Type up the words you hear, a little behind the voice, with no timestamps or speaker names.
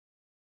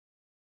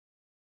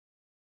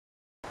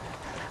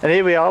And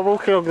here we are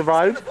walking along the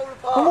road.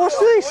 And what's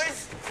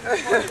this?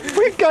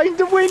 We've gained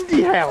the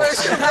Windy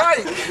House.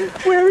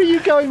 Where are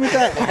you going with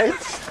that,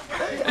 lads?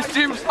 It's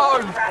Jim's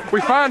home. We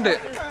found it.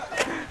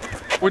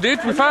 We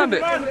found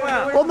it.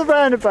 On the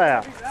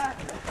roundabout.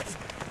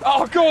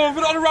 Oh, go on,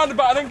 put it on the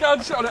roundabout and then go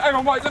and sit on it. Hang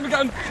on, wait, let me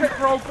go and check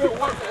for old Bill.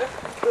 Wait there.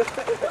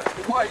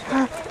 Wait.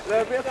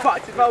 There'll be a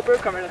patch of old Bill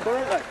coming in the corner,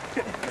 isn't there?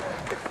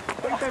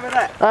 What do you think of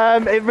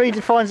that? It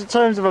redefines the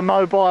terms of a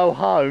mobile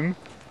home.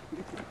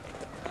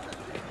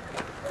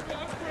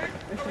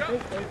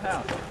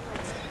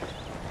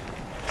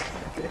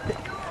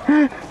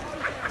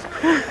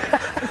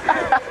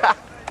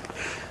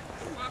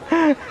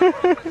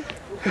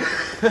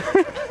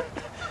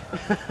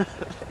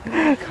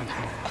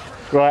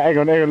 Right, hang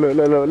on,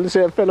 look, let's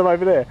see that fella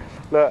over there.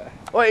 Look.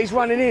 Wait, he's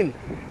running in.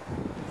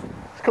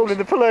 He's calling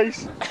the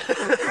police.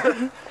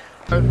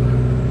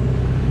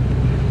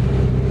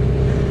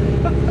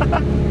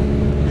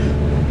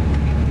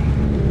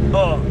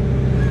 Oh.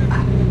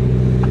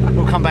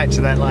 We'll come back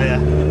to that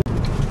later.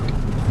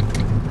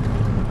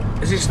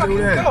 Is it still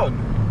there? Gone.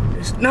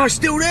 No, it's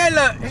still there,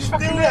 look! It's still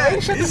there!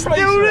 It's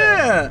still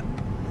there!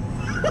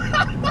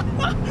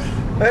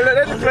 Hey, look,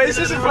 there's the police,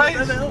 there's the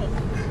police!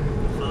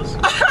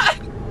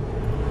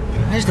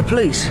 There's the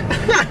police.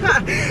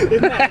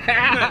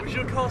 Was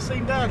your car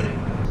seen down here?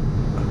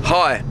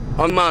 Hi,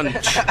 I'm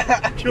Munch.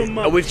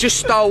 We've just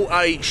stole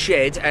a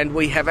shed and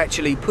we have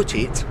actually put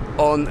it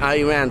on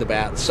a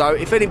roundabout. So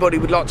if anybody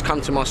would like to come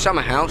to my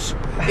summer house,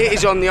 it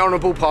is on the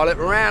Honourable Pilot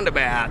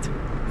roundabout.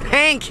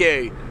 Thank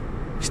you.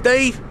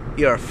 Steve,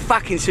 you're a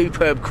fucking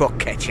superb croc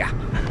catcher.